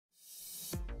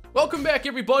Welcome back,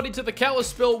 everybody, to the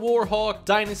Kalispell Warhawk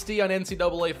Dynasty on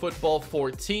NCAA Football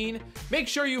 14. Make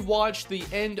sure you've watched the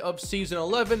end of Season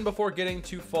 11 before getting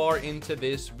too far into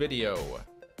this video.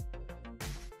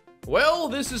 Well,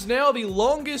 this is now the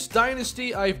longest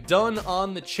Dynasty I've done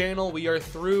on the channel. We are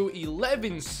through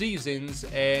 11 seasons,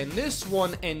 and this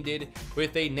one ended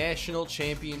with a national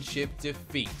championship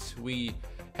defeat. We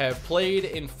have played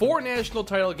in 4 national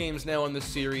title games now in the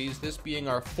series, this being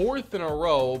our 4th in a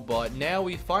row, but now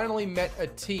we finally met a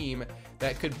team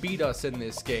that could beat us in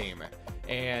this game.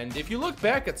 And if you look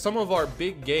back at some of our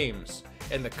big games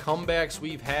and the comebacks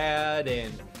we've had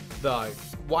and the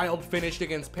wild finish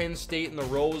against Penn State in the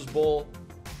Rose Bowl,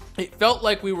 it felt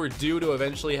like we were due to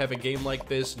eventually have a game like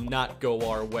this not go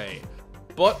our way.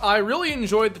 But I really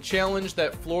enjoyed the challenge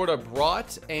that Florida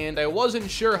brought, and I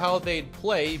wasn't sure how they'd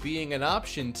play being an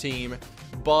option team,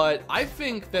 but I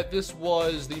think that this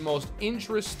was the most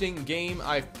interesting game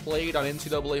I've played on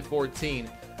NCAA 14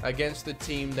 against a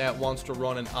team that wants to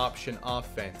run an option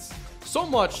offense. So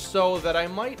much so that I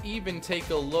might even take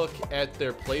a look at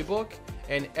their playbook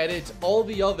and edit all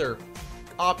the other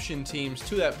option teams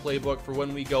to that playbook for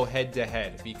when we go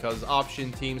head-to-head, because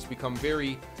option teams become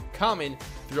very common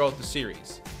throughout the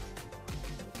series.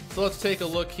 So let's take a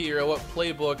look here at what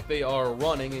playbook they are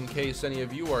running in case any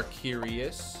of you are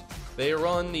curious. They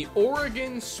run the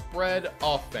Oregon spread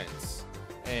offense,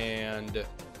 and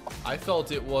I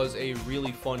felt it was a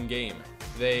really fun game.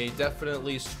 They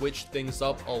definitely switched things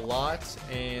up a lot,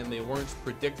 and they weren't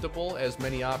predictable as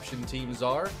many option teams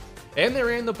are, and they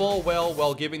ran the ball well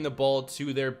while giving the ball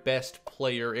to their best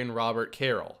player in Robert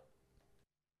Carroll.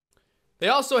 They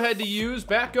also had to use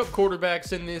backup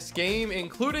quarterbacks in this game,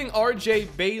 including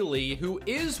RJ Bailey, who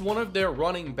is one of their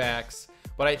running backs,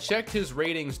 but I checked his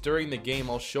ratings during the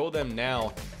game. I'll show them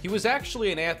now. He was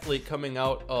actually an athlete coming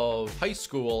out of high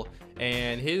school,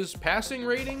 and his passing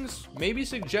ratings maybe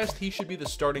suggest he should be the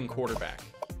starting quarterback.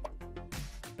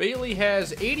 Bailey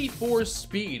has 84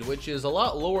 speed, which is a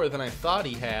lot lower than I thought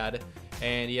he had,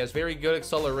 and he has very good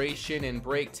acceleration and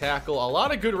break tackle. A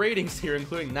lot of good ratings here,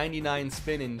 including 99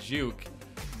 spin and juke.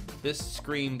 This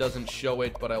screen doesn't show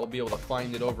it, but I will be able to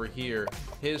find it over here.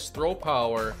 His throw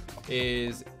power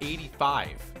is 85,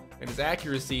 and his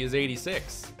accuracy is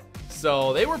 86.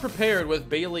 So they were prepared with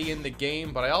Bailey in the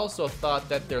game, but I also thought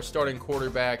that their starting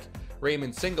quarterback,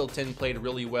 Raymond Singleton, played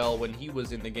really well when he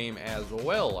was in the game as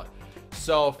well.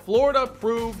 So Florida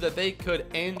proved that they could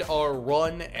end our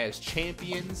run as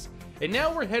champions. And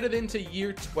now we're headed into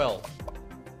year 12,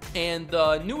 and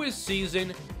the newest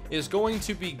season is going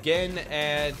to begin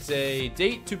at a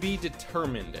date to be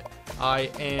determined. I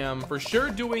am for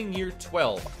sure doing year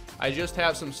 12. I just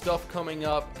have some stuff coming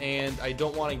up, and I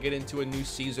don't want to get into a new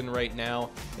season right now.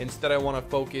 Instead, I want to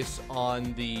focus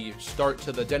on the start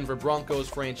to the Denver Broncos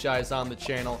franchise on the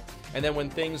channel. And then when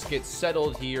things get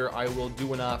settled here, I will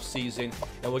do an off season,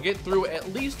 and we'll get through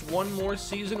at least one more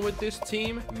season with this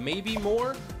team, maybe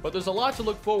more. But there's a lot to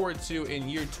look forward to in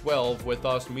year 12 with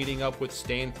us meeting up with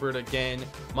Stanford again,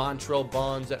 Montrell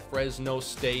Bonds at Fresno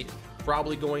State,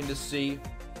 probably going to see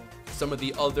some of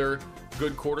the other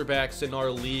good quarterbacks in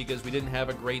our league as we didn't have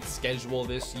a great schedule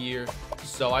this year.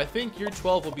 So I think year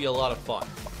 12 will be a lot of fun.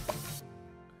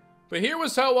 But here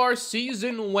was how our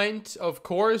season went. Of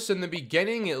course, in the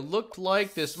beginning, it looked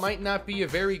like this might not be a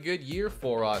very good year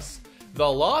for us. The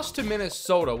loss to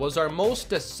Minnesota was our most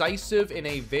decisive in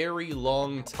a very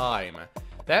long time.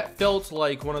 That felt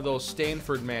like one of those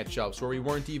Stanford matchups where we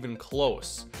weren't even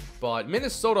close. But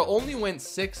Minnesota only went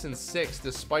 6-6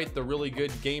 despite the really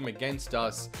good game against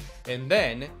us. And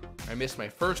then I missed my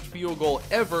first field goal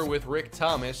ever with Rick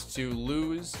Thomas to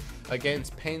lose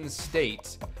against Penn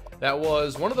State. That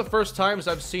was one of the first times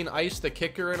I've seen ice the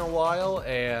kicker in a while,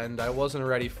 and I wasn't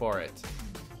ready for it.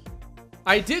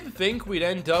 I did think we'd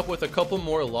end up with a couple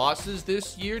more losses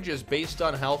this year just based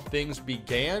on how things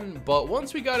began, but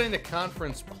once we got into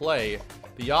conference play,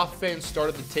 the offense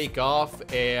started to take off,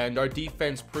 and our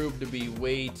defense proved to be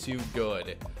way too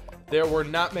good. There were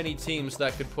not many teams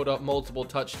that could put up multiple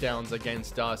touchdowns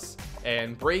against us,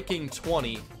 and breaking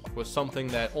 20 was something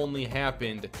that only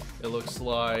happened, it looks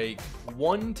like,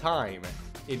 one time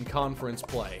in conference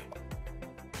play.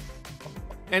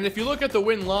 And if you look at the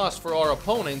win-loss for our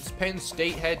opponents, Penn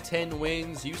State had 10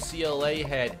 wins, UCLA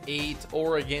had 8,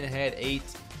 Oregon had 8.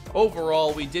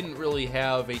 Overall, we didn't really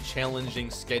have a challenging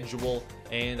schedule,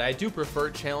 and I do prefer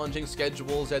challenging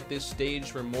schedules at this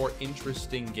stage for more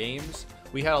interesting games.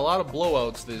 We had a lot of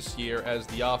blowouts this year as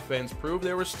the offense proved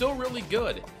they were still really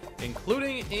good,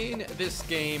 including in this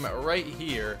game right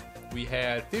here. We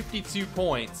had 52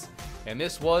 points, and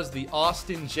this was the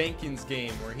Austin Jenkins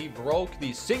game where he broke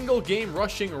the single game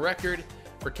rushing record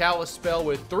for Kalispell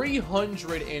with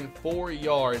 304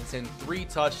 yards and 3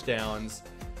 touchdowns.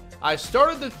 I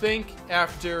started to think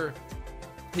after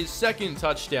his second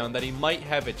touchdown that he might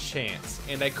have a chance,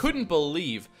 and I couldn't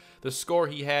believe the score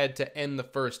he had to end the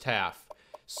first half.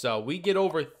 So we get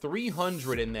over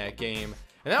 300 in that game,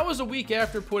 and that was a week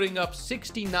after putting up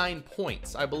 69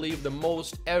 points, I believe the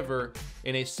most ever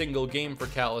in a single game for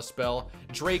Kalispell.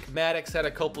 Drake Maddox had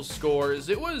a couple scores.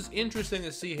 It was interesting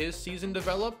to see his season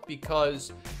develop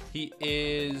because he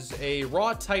is a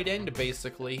raw tight end,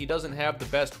 basically. He doesn't have the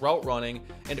best route running,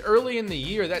 and early in the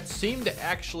year, that seemed to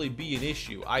actually be an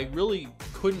issue. I really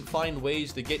couldn't find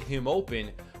ways to get him open,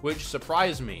 which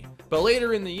surprised me. But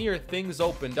later in the year, things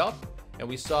opened up, and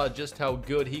we saw just how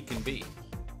good he can be.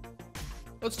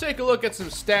 Let's take a look at some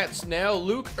stats now.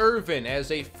 Luke Irvin, as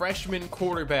a freshman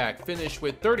quarterback, finished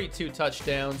with 32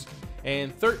 touchdowns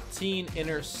and 13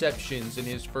 interceptions in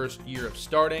his first year of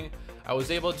starting. I was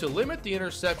able to limit the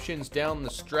interceptions down the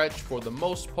stretch for the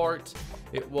most part.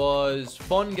 It was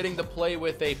fun getting to play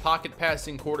with a pocket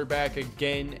passing quarterback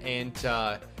again and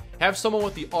have someone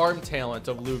with the arm talent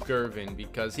of Luke Irvin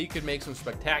because he could make some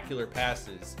spectacular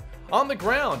passes. On the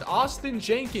ground, Austin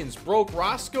Jenkins broke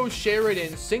Roscoe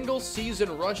Sheridan's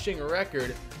single-season rushing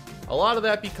record. A lot of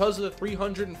that because of the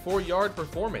 304-yard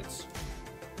performance.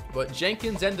 But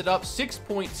Jenkins ended up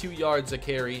 6.2 yards a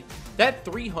carry. That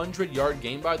 300-yard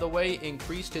game, by the way,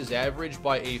 increased his average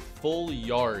by a full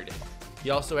yard. He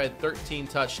also had 13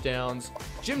 touchdowns.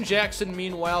 Jim Jackson,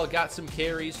 meanwhile, got some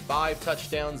carries, 5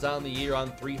 touchdowns on the year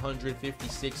on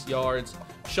 356 yards.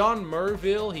 Sean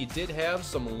Merville, he did have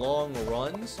some long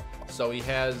runs, so he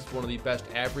has one of the best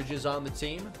averages on the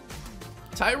team.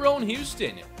 Tyrone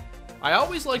Houston. I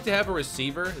always like to have a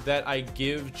receiver that I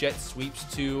give jet sweeps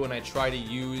to and I try to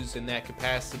use in that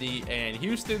capacity, and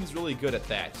Houston's really good at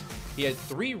that. He had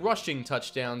 3 rushing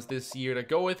touchdowns this year to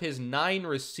go with his 9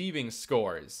 receiving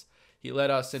scores. He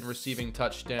led us in receiving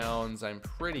touchdowns, I'm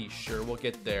pretty sure. We'll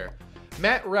get there.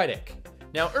 Matt Reddick.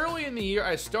 Now, early in the year,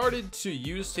 I started to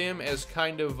use him as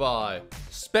kind of a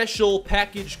special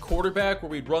package quarterback where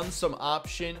we'd run some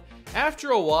option. After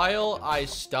a while, I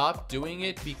stopped doing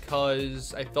it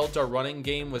because I felt our running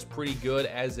game was pretty good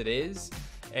as it is,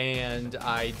 and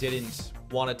I didn't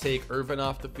want to take Irvin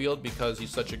off the field because he's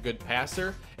such a good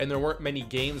passer, and there weren't many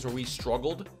games where we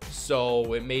struggled,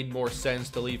 so it made more sense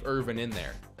to leave Irvin in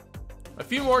there. A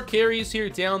few more carries here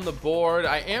down the board.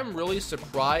 I am really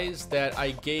surprised that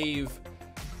I gave,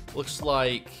 looks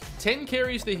like, 10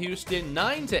 carries to Houston,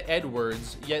 9 to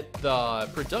Edwards, yet the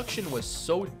production was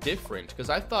so different because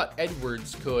I thought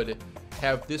Edwards could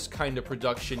have this kind of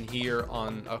production here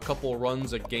on a couple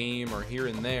runs a game or here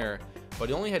and there, but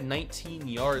he only had 19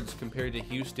 yards compared to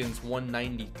Houston's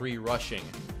 193 rushing.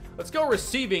 Let's go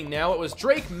receiving now. It was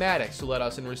Drake Maddox who led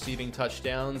us in receiving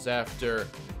touchdowns after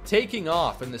taking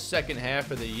off in the second half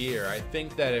of the year. I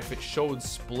think that if it showed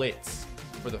splits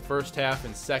for the first half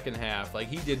and second half, like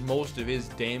he did most of his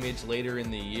damage later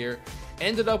in the year,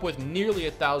 ended up with nearly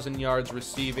 1,000 yards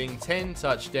receiving, 10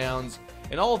 touchdowns,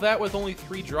 and all of that with only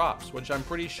 3 drops, which I'm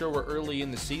pretty sure were early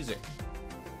in the season.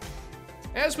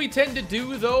 As we tend to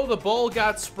do, though, the ball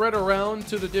got spread around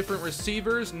to the different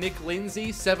receivers. Nick Lindsay,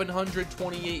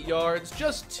 728 yards,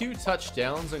 just 2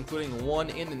 touchdowns, including 1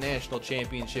 in the national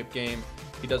championship game.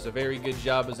 He does a very good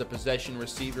job as a possession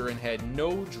receiver and had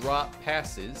no drop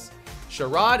passes.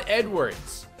 Sherrod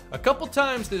Edwards. A couple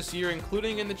times this year,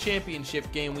 including in the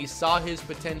championship game, we saw his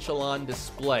potential on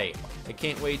display. I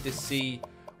can't wait to see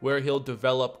where he'll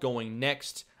develop going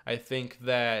next. I think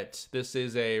that this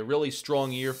is a really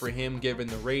strong year for him given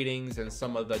the ratings and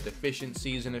some of the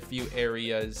deficiencies in a few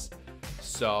areas.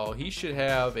 So he should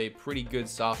have a pretty good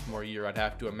sophomore year, I'd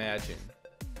have to imagine.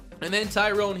 And then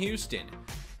Tyrone Houston.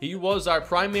 He was our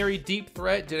primary deep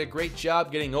threat, did a great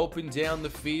job getting open down the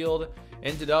field,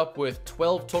 ended up with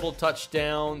 12 total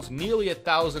touchdowns, nearly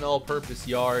 1,000 all-purpose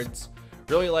yards.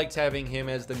 Really liked having him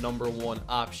as the #1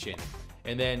 option.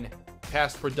 And then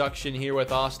past production here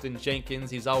with Austin Jenkins.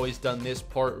 He's always done this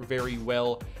part very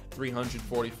well.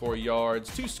 344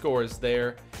 yards, 2 scores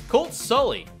there. Colt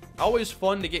Sully. Always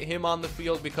fun to get him on the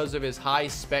field because of his high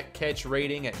spec catch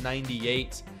rating at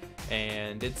 98.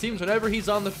 And it seems whenever he's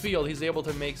on the field, he's able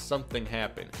to make something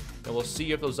happen. And we'll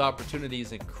see if those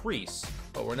opportunities increase,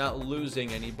 but we're not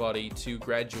losing anybody to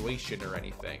graduation or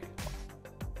anything.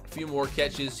 A few more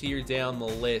catches here down the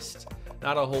list.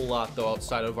 Not a whole lot, though,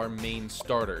 outside of our main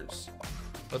starters.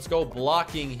 Let's go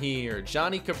blocking here.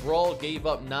 Johnny Cabral gave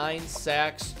up 9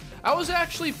 sacks. I was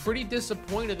actually pretty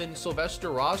disappointed in Sylvester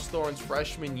Rosthorn's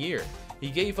freshman year. He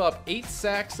gave up 8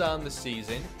 sacks on the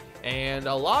season, and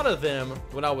a lot of them,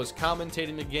 when I was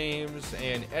commentating the games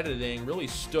and editing, really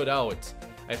stood out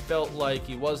I felt like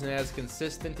he wasn't as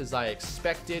consistent as I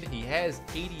expected. He has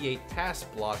 88 pass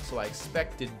blocks, so I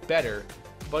expected better,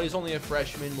 but he's only a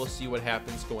freshman. We'll see what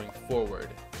happens going forward.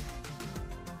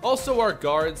 Also, our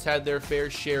guards had their fair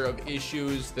share of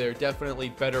issues. They're definitely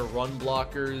better run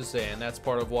blockers, and that's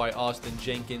part of why Austin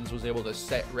Jenkins was able to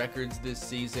set records this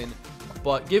season.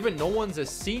 But given no one's a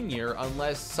senior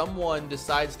unless someone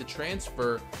decides to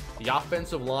transfer, the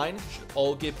offensive line should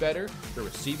all get better. The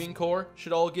receiving core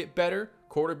should all get better.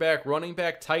 Quarterback, running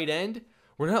back, tight end.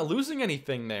 We're not losing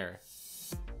anything there.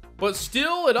 But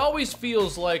still, it always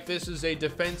feels like this is a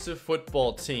defensive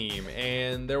football team,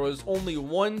 and there was only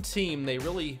one team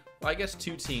I guess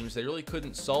two teams they really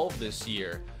couldn't solve this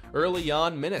year. Early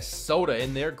on, Minnesota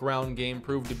in their ground game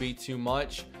proved to be too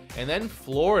much, and then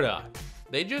Florida.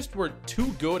 They just were too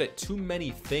good at too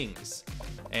many things,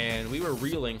 and we were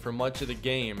reeling for much of the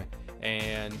game,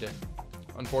 and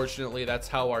unfortunately, that's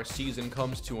how our season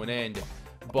comes to an end.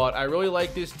 But I really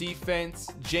like this defense.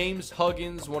 James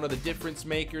Huggins, one of the difference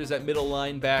makers at middle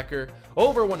linebacker.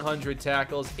 Over 100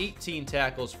 tackles, 18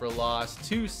 tackles for loss,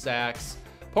 2 sacks.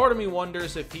 Part of me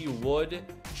wonders if he would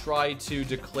try to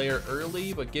declare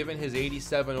early, but given his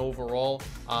 87 overall,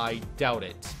 I doubt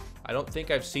it. I don't think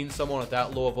I've seen someone at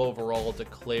that low of overall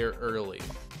declare early.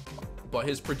 But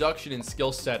his production and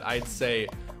skill set, I'd say,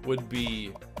 would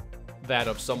be that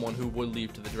of someone who would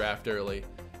leave to the draft early.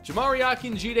 Jamari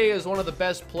Akinjide is one of the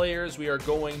best players we are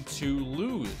going to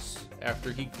lose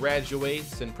after he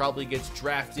graduates and probably gets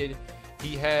drafted.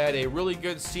 He had a really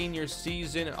good senior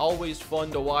season. Always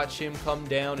fun to watch him come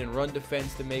down and run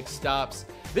defense to make stops.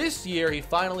 This year, he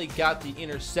finally got the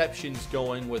interceptions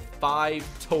going with 5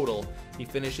 total. He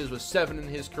finishes with 7 in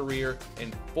his career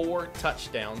and 4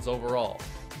 touchdowns overall.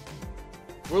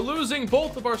 We're losing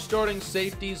both of our starting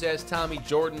safeties as Tommy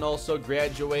Jordan also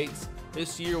graduates.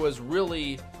 This year was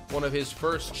really one of his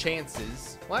first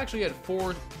chances. Well, actually, he had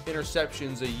 4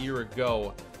 interceptions a year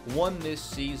ago. 1 this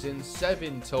season,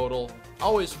 7 total.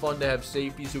 Always fun to have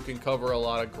safeties who can cover a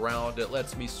lot of ground. It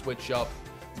lets me switch up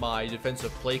my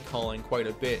defensive play calling quite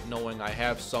a bit, knowing I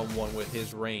have someone with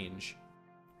his range.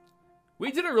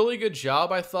 We did a really good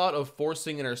job, I thought, of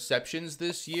forcing interceptions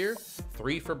this year.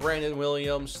 3 for Brandon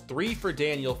Williams, 3 for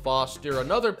Daniel Foster.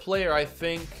 Another player I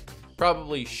think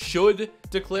probably should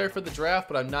declare for the draft,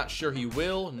 but I'm not sure he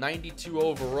will. 92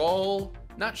 overall.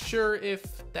 Not sure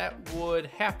if that would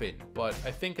happen, but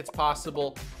I think it's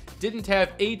possible. Didn't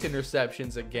have 8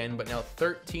 interceptions again, but now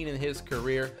 13 in his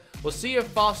career. We'll see if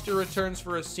Foster returns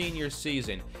for a senior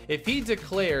season. If he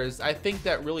declares, I think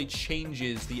that really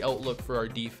changes the outlook for our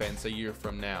defense a year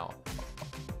from now.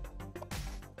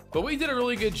 But we did a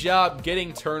really good job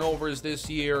getting turnovers this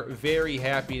year. Very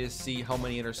happy to see how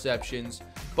many interceptions.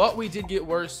 But we did get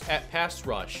worse at pass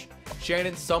rush.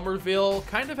 Shannon Somerville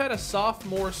kind of had a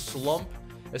sophomore slump,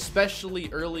 especially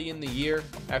early in the year.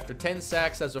 After 10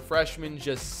 sacks as a freshman,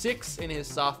 just 6 in his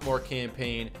sophomore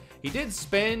campaign. He did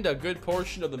spend a good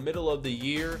portion of the middle of the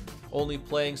year only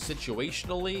playing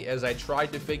situationally as I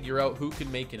tried to figure out who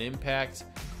could make an impact.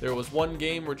 There was one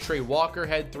game where Trey Walker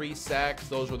had 3 sacks.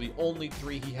 Those were the only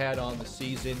 3 he had on the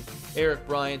season. Eric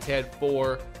Bryant had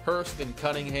 4. Hurst and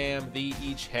Cunningham, they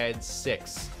each had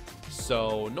 6.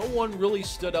 So no one really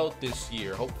stood out this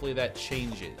year. Hopefully that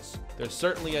changes. There's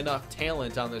certainly enough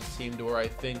talent on this team to where I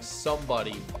think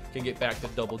somebody can get back to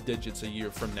double digits a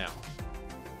year from now.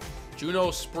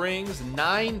 Juno Springs,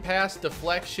 9 pass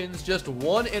deflections, just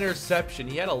 1 interception.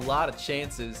 He had a lot of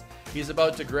chances. He's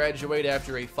about to graduate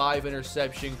after a 5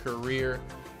 interception career,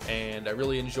 and I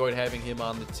really enjoyed having him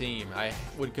on the team. I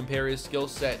would compare his skill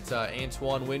set to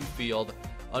Antoine Winfield,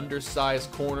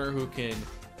 undersized corner who can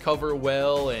cover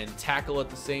well and tackle at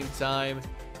the same time.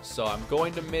 So I'm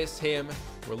going to miss him.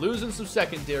 We're losing some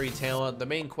secondary talent. The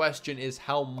main question is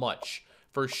how much.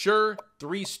 For sure,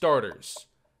 3 starters.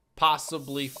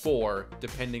 Possibly 4,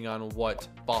 depending on what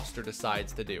Foster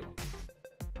decides to do.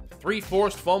 3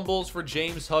 forced fumbles for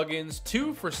James Huggins,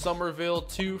 2 for Somerville,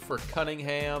 2 for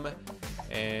Cunningham,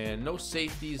 and no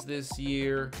safeties this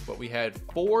year, but we had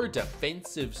 4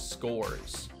 defensive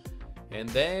scores. And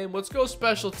then let's go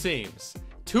special teams.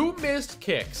 2 missed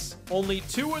kicks, only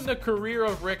 2 in the career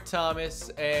of Rick Thomas,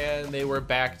 and they were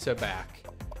back-to-back.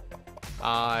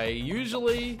 I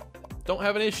usually don't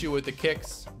have an issue with the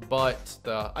kicks, but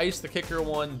the ice the kicker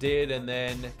one did, and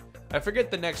then I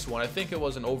forget the next one. I think it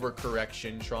was an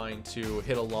overcorrection trying to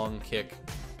hit a long kick.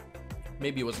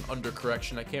 Maybe it was an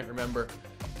undercorrection, I can't remember.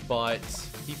 But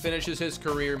he finishes his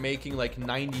career making like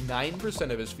 99%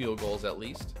 of his field goals at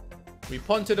least. We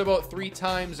punted about 3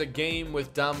 times a game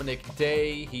with Dominic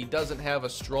Day. He doesn't have a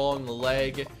strong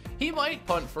leg. He might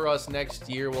punt for us next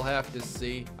year. We'll have to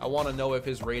see. I want to know if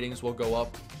his ratings will go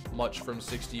up much from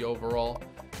 60 overall.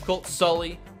 Colt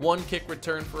Sully, 1 kick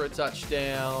return for a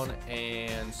touchdown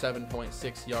and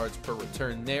 7.6 yards per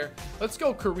return there. Let's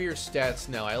go career stats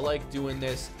now. I like doing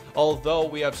this. Although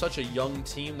we have such a young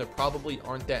team, there probably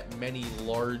aren't that many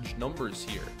large numbers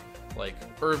here. Like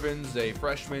Irvin's a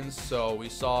freshman, so we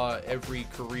saw every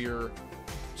career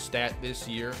stat this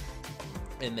year.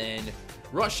 And then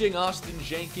rushing, Austin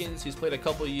Jenkins, he's played a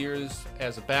couple years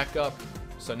as a backup.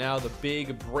 So now the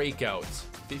big breakout,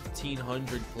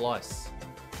 1,500 plus.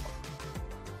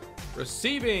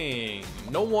 Receiving,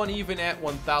 no one even at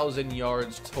 1,000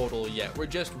 yards total yet. We're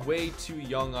just way too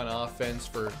young on offense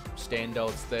for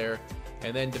standouts there.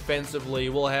 And then defensively,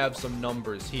 we'll have some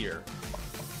numbers here.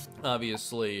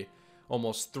 Obviously,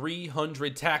 almost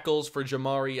 300 tackles for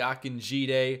Jamari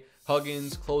Akinjide.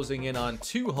 Huggins closing in on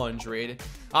 200.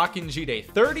 Akinjide,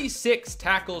 36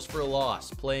 tackles for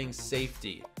loss, playing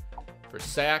safety. For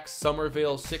sacks,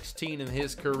 Somerville, 16 in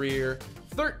his career.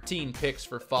 13 picks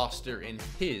for Foster in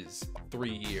his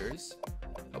 3 years.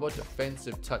 How about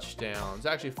defensive touchdowns?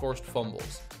 Actually, forced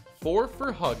fumbles. 4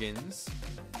 for Huggins.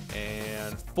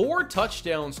 And 4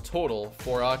 touchdowns total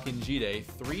for Akinjide.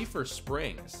 3 for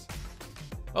Springs.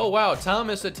 Oh, wow.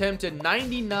 Thomas attempted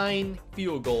 99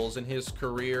 field goals in his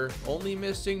career. Only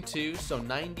missing 2, so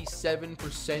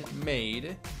 97%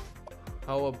 made.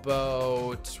 How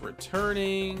about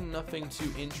returning? Nothing too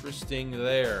interesting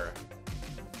there.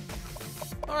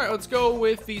 All right, let's go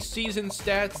with the season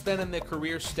stats then and the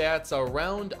career stats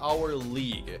around our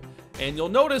league. And you'll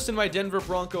notice in my Denver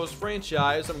Broncos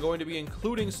franchise, I'm going to be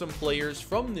including some players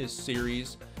from this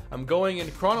series. I'm going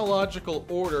in chronological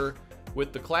order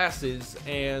with the classes,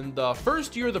 and the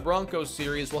first year of the Broncos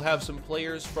series will have some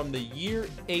players from the year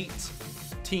 8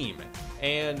 team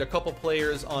and a couple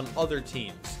players on other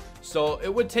teams. So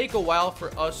it would take a while for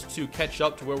us to catch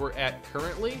up to where we're at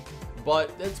currently,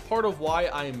 but that's part of why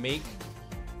I make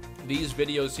these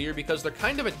videos here, because they're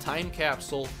kind of a time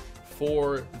capsule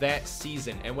for that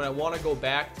season. And when I want to go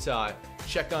back to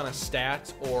check on a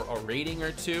stat or a rating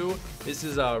or two, this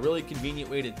is a really convenient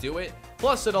way to do it.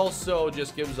 Plus, it also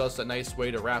just gives us a nice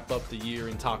way to wrap up the year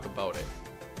and talk about it.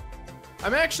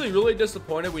 I'm actually really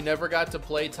disappointed we never got to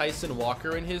play Tyson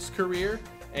Walker in his career.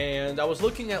 And I was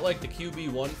looking at like the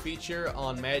QB1 feature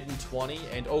on Madden 20,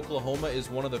 and Oklahoma is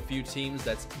one of the few teams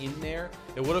that's in there.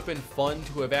 It would have been fun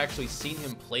to have actually seen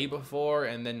him play before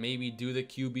and then maybe do the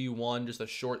QB1, just a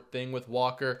short thing with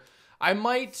Walker. I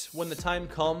might, when the time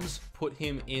comes, put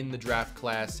him in the draft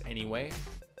class anyway.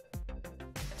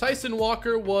 Tyson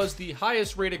Walker was the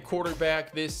highest rated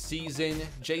quarterback this season.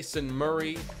 Jason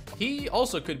Murray, he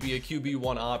also could be a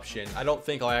QB1 option. I don't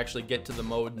think I'll actually get to the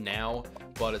mode now,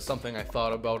 but it's something I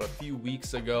thought about a few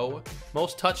weeks ago.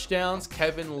 Most touchdowns,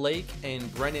 Kevin Lake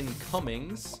and Brennan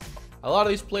Cummings. A lot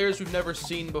of these players we've never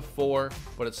seen before,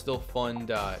 but it's still fun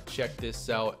to check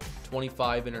this out.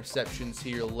 25 interceptions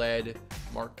here led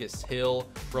Marcus Hill.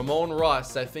 Ramon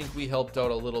Ross, I think we helped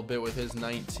out a little bit with his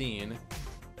 19.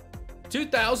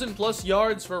 2,000 plus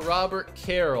yards for Robert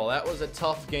Carroll. That was a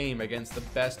tough game against the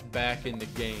best back in the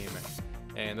game.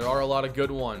 And there are a lot of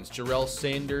good ones. Jarrell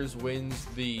Sanders wins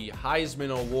the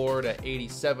Heisman Award at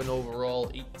 87 overall,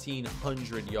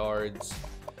 1,800 yards.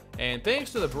 And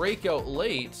thanks to the breakout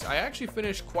late, I actually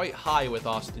finished quite high with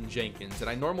Austin Jenkins, and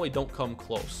I normally don't come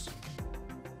close.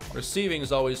 Receiving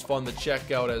is always fun to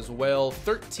check out as well.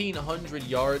 1,300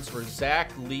 yards for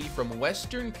Zach Lee from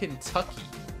Western Kentucky.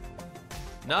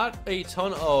 Not a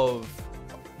ton of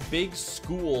big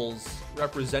schools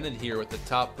represented here with the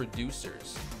top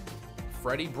producers.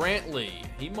 Freddie Brantley,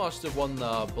 he must have won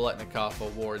the Biletnikoff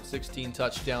Award. 16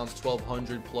 touchdowns,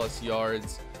 1,200 plus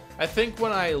yards. I think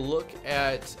when I look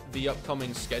at the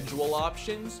upcoming schedule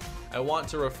options, I want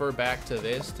to refer back to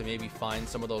this to maybe find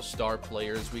some of those star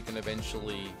players we can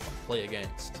eventually play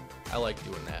against. I like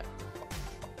doing that.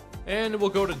 And we'll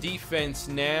go to defense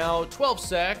now. 12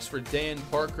 sacks for Dan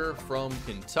Parker from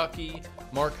Kentucky.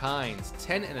 Mark Hines,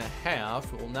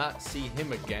 10.5. We'll not see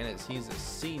him again as he's a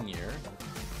senior.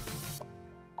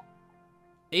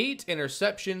 8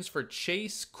 interceptions for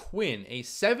Chase Quinn, a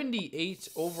 78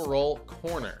 overall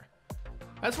corner.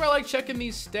 That's why I like checking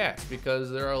these stats, because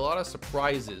there are a lot of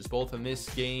surprises, both in this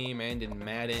game and in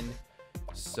Madden.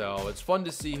 So it's fun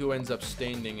to see who ends up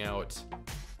standing out.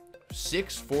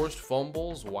 6 forced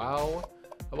fumbles, wow.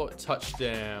 How about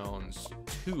touchdowns?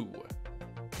 2.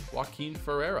 Joaquin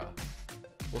Ferreira.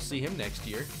 We'll see him next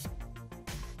year.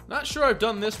 Not sure I've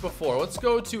done this before. Let's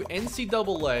go to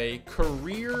NCAA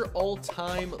career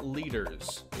all-time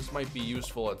leaders. This might be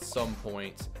useful at some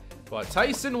point. But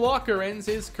Tyson Walker ends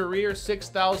his career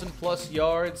 6,000 plus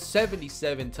yards,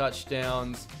 77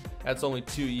 touchdowns. That's only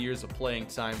 2 years of playing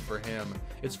time for him.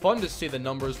 It's fun to see the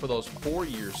numbers for those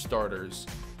 4-year starters.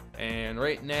 And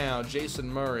right now, Jason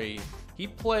Murray, he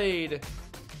played,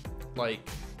 like,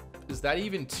 is that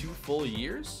even 2 full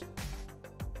years?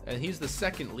 And he's the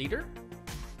second leader?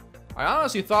 I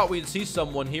honestly thought we'd see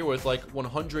someone here with like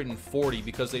 140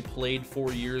 because they played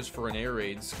 4 years for an air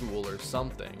raid school or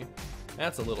something.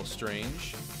 That's a little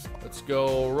strange. Let's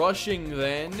go rushing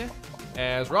then.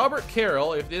 As Robert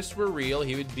Carroll, if this were real,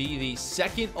 he would be the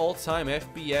second all-time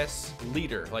FBS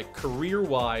leader, like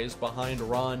career-wise, behind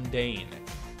Ron Dane.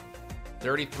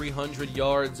 3,300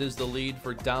 yards is the lead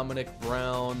for Dominic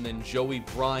Brown and Joey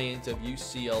Bryant of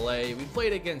UCLA. We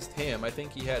played against him. I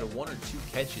think he had 1 or 2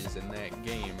 catches in that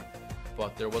game,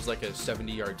 but there was like a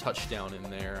 70-yard touchdown in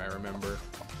there, I remember.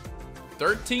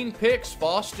 13 picks.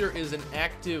 Foster is an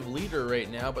active leader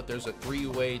right now, but there's a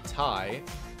 3-way tie.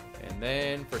 And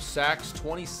then for sacks,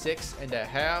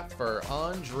 26.5 for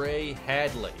Andre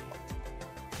Hadley.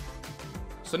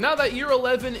 So now that year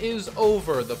 11 is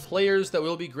over, the players that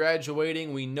will be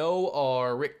graduating we know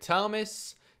are Rick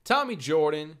Thomas, Tommy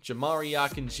Jordan, Jamari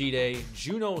Akinjide,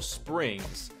 Juno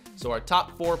Springs. So our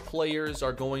top 4 players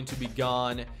are going to be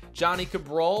gone. Johnny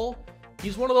Cabral,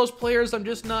 he's one of those players I'm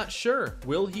just not sure.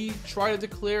 Will he try to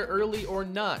declare early or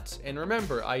not? And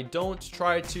remember, I don't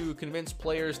try to convince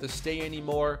players to stay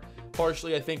anymore.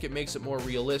 Partially, I think it makes it more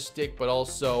realistic, but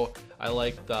also I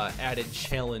like the added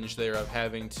challenge there of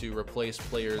having to replace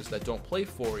players that don't play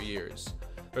 4 years.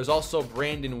 There's also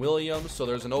Brandon Williams, so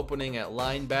there's an opening at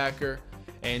linebacker,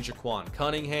 and Jaquan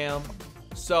Cunningham.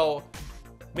 So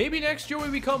maybe next year we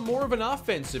become more of an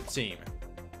offensive team.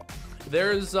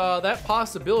 There's that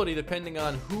possibility depending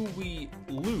on who we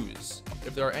lose,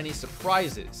 if there are any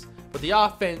surprises. But the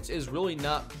offense is really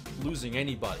not losing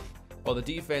anybody, while the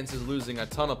defense is losing a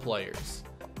ton of players.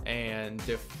 And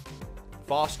if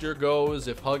Foster goes,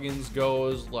 if Huggins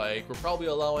goes, like, we're probably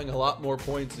allowing a lot more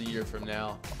points a year from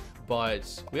now.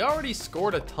 But we already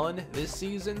scored a ton this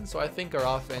season, so I think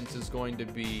our offense is going to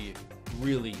be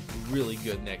really, really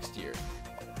good next year.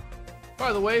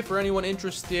 By the way, for anyone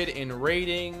interested in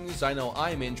ratings, I know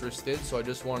I'm interested, so I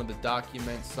just wanted to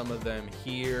document some of them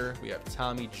here. We have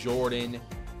Tommy Jordan,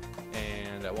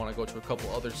 and I want to go to a couple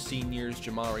other seniors,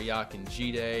 Jamari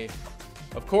Akinjide.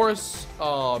 Of course,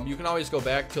 you can always go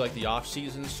back to like the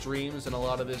off-season streams, and a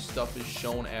lot of this stuff is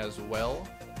shown as well.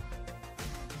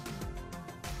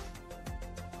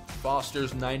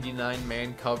 Foster's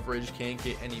 99-man coverage can't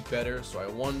get any better, so I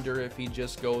wonder if he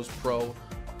just goes pro.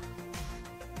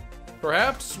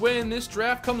 Perhaps when this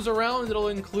draft comes around, it'll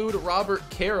include Robert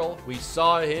Carroll. We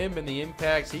saw him and the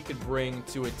impact he could bring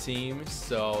to a team,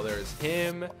 so there's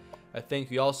him. I think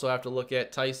we also have to look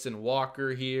at Tyson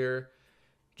Walker here.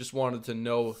 Just wanted to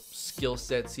know skill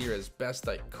sets here as best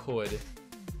I could.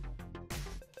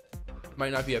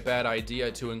 Might not be a bad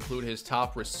idea to include his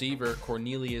top receiver,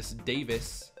 Cornelius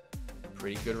Davis.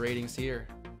 Pretty good ratings here.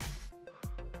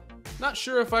 Not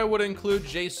sure if I would include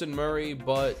Jason Murray,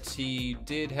 but he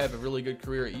did have a really good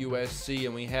career at USC,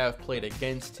 and we have played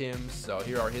against him, so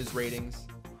here are his ratings.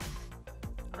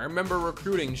 I remember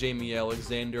recruiting Jamie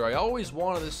Alexander. I always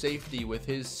wanted a safety with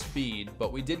his speed,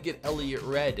 but we did get Elliott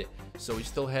Red, so we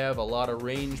still have a lot of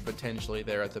range potentially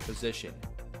there at the position.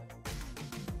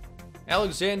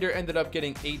 Alexander ended up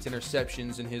getting 8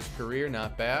 interceptions in his career,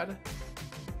 not bad.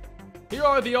 Here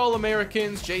are the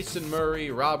All-Americans: Jason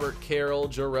Murray, Robert Carroll,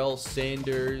 Jarrell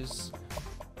Sanders.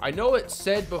 I know it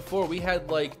said before we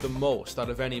had like the most out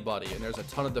of anybody, and there's a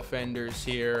ton of defenders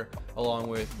here, along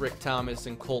with Rick Thomas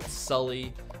and Colt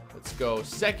Sully. Let's go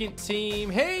second team.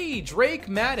 Hey, Drake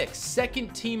Maddox,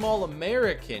 second team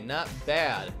All-American, not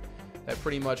bad. That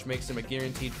pretty much makes him a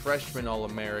guaranteed freshman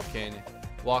All-American.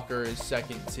 Walker is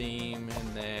second team,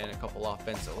 and then a couple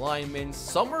offensive linemen.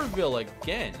 Somerville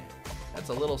again. That's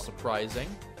a little surprising.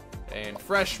 And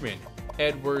freshman,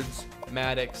 Edwards,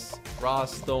 Maddox,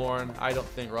 Ross Thorne. I don't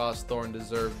think Ross Thorne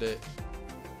deserved it.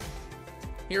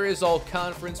 Here is all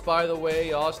conference, by the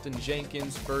way. Austin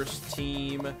Jenkins, first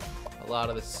team. A lot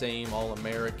of the same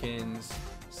All-Americans.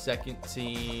 Second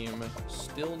team,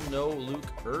 still no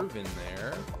Luke Irvin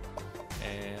there.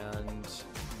 And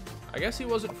I guess he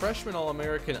wasn't freshman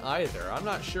All-American either. I'm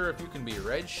not sure if you can be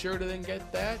redshirted and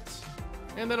get that.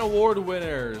 And then award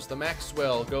winners. The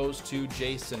Maxwell goes to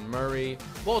Jason Murray.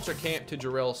 Walter Camp to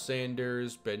Jarrell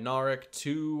Sanders. Bednarik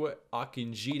to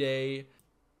Akinjide.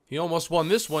 He almost won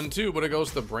this one too, but it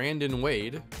goes to Brandon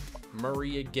Wade.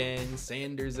 Murray again.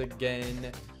 Sanders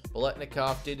again.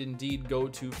 Boletnikoff did indeed go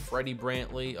to Freddie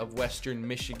Brantley of Western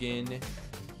Michigan.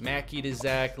 Mackey to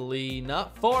Zach Lee.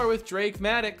 Not far with Drake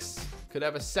Maddox. Could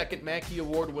have a second Mackey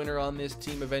Award winner on this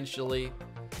team eventually.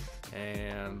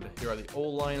 And here are the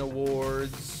O-line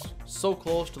awards. So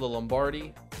close to the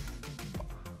Lombardi.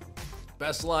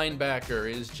 Best linebacker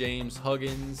is James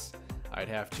Huggins. I'd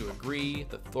have to agree.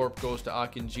 The Thorpe goes to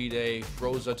Akinjide,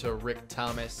 Rosa to Rick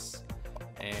Thomas,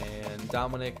 and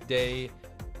Dominic Day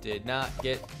did not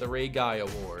get the Ray Guy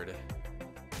Award.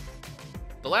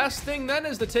 The last thing then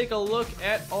is to take a look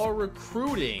at our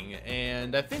recruiting,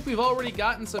 and I think we've already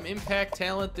gotten some impact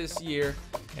talent this year,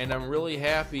 and I'm really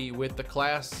happy with the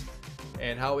class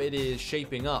and how it is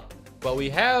shaping up. But we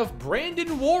have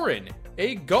Brandon Warren,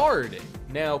 a guard,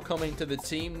 now coming to the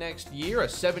team next year, a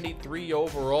 73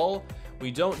 overall. We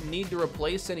don't need to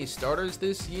replace any starters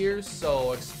this year,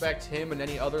 so expect him and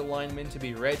any other linemen to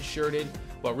be redshirted.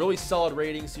 But really solid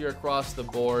ratings here across the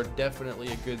board. Definitely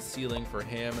a good ceiling for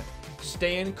him.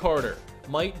 Stan Carter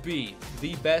might be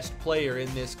the best player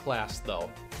in this class, though.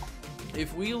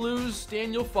 If we lose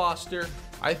Daniel Foster,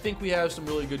 I think we have some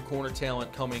really good corner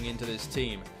talent coming into this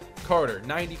team. Carter,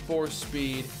 94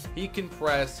 speed, he can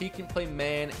press, he can play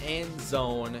man and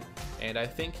zone, and I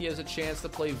think he has a chance to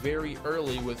play very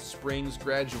early with Springs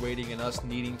graduating and us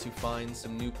needing to find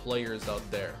some new players out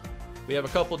there. We have a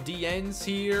couple DNs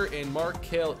here in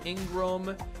Markel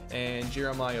Ingram and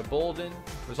Jeremiah Bolden.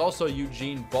 There's also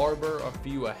Eugene Barber a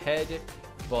few ahead,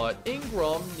 but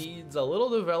Ingram needs a little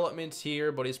development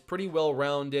here, but he's pretty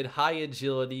well-rounded, high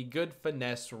agility, good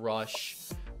finesse rush,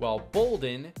 while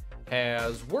Bolden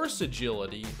has worse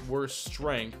agility, worse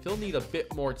strength. He'll need a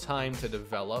bit more time to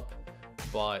develop,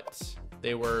 but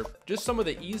they were just some of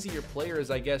the easier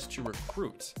players, I guess, to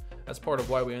recruit. That's part of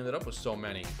why we ended up with so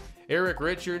many. Eric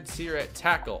Richards here at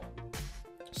tackle.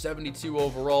 72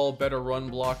 overall, better run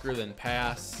blocker than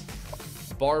pass.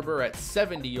 Barber at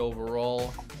 70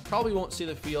 overall. Probably won't see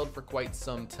the field for quite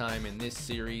some time in this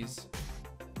series.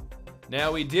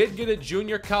 Now, we did get a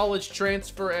junior college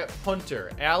transfer at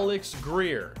punter, Alex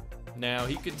Greer. Now,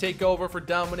 he could take over for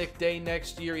Dominic Day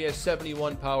next year. He has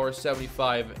 71 power,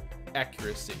 75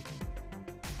 accuracy.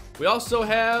 We also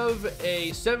have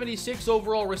a 76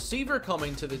 overall receiver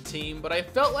coming to the team, but I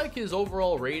felt like his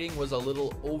overall rating was a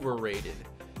little overrated.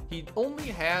 He only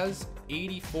has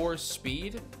 84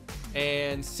 speed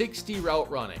and 60 route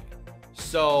running.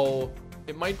 So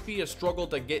it might be a struggle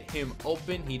to get him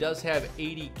open. He does have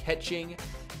 80 catching.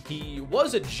 He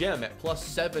was a gem at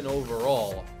 +7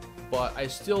 overall. But I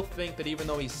still think that even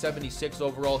though he's 76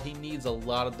 overall, he needs a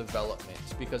lot of development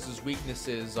because his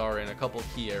weaknesses are in a couple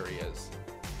key areas.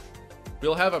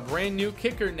 We'll have a brand new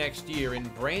kicker next year in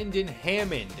Brandon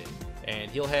Hammond,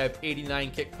 and he'll have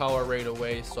 89 kick power right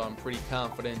away, so I'm pretty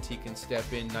confident he can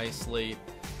step in nicely.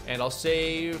 And I'll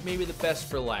save maybe the best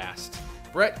for last.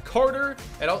 Brett Carter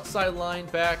at outside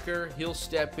linebacker. He'll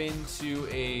step into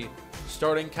a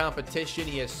starting competition.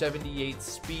 He has 78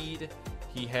 speed.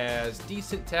 He has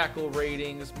decent tackle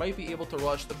ratings, might be able to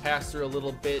rush the passer a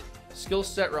little bit. Skill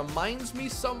set reminds me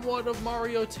somewhat of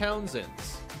Mario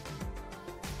Townsend's.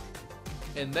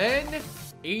 And then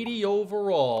 80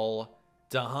 overall,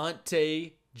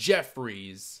 Dahante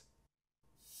Jeffries.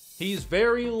 He's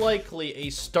very likely a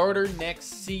starter next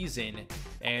season,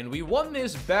 and we won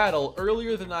this battle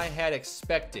earlier than I had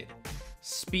expected.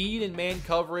 Speed and man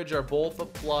coverage are both a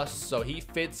plus, so he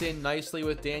fits in nicely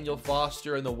with Daniel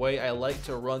Foster and the way I like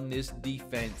to run this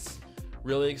defense.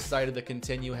 Really excited to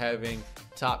continue having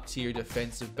top-tier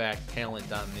defensive back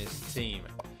talent on this team.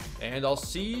 And I'll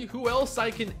see who else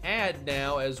I can add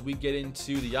now as we get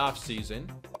into the offseason.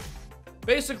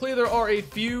 Basically, there are a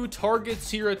few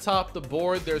targets here atop the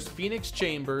board. There's Phoenix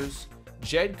Chambers,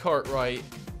 Jed Cartwright,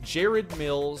 Jared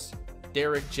Mills,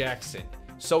 Derek Jackson.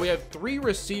 So we have 3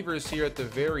 receivers here at the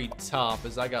very top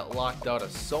as I got locked out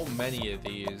of so many of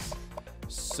these.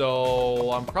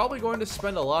 So I'm probably going to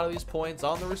spend a lot of these points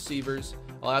on the receivers.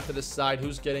 I'll have to decide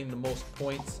who's getting the most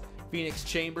points. Phoenix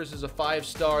Chambers is a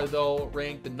 5-star though,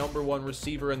 ranked the #1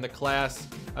 receiver in the class.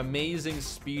 Amazing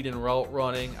speed and route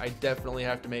running. I definitely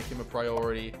have to make him a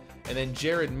priority. And then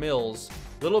Jared Mills,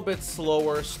 a little bit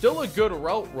slower, still a good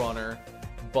route runner,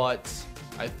 but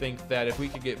I think that if we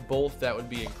could get both, that would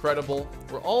be incredible.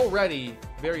 We're already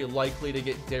very likely to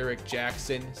get Derek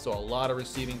Jackson, so a lot of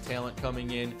receiving talent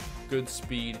coming in, good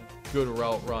speed, good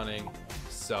route running.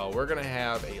 So we're going to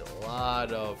have a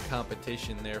lot of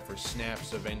competition there for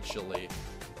snaps eventually.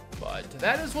 But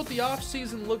that is what the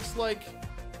offseason looks like.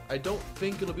 I don't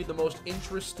think it'll be the most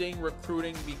interesting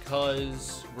recruiting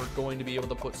because we're going to be able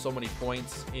to put so many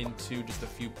points into just a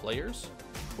few players,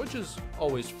 which is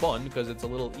always fun because it's a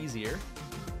little easier.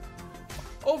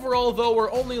 Overall, though,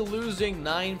 we're only losing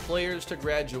 9 players to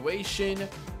graduation.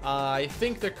 I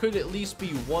think there could at least be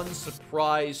one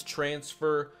surprise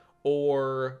transfer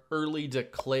or early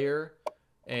declare,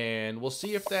 and we'll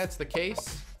see if that's the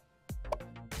case.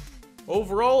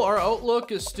 Overall, our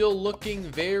outlook is still looking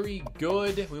very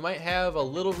good. We might have a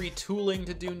little retooling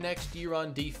to do next year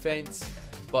on defense,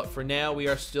 but for now, we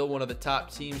are still one of the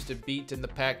top teams to beat in the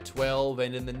Pac-12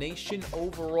 and in the nation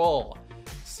overall.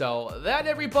 So that,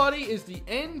 everybody, is the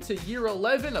end to year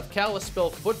 11 of Kalispell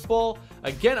football.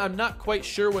 Again, I'm not quite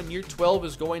sure when year 12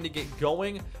 is going to get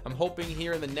going. I'm hoping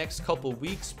here in the next couple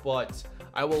weeks, but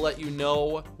I will let you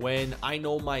know when I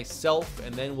know myself,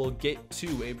 and then we'll get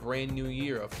to a brand new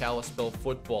year of Kalispell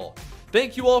football.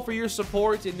 Thank you all for your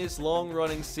support in this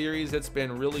long-running series. It's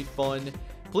been really fun.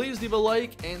 Please leave a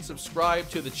like and subscribe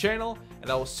to the channel,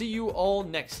 and I will see you all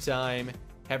next time.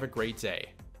 Have a great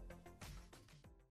day.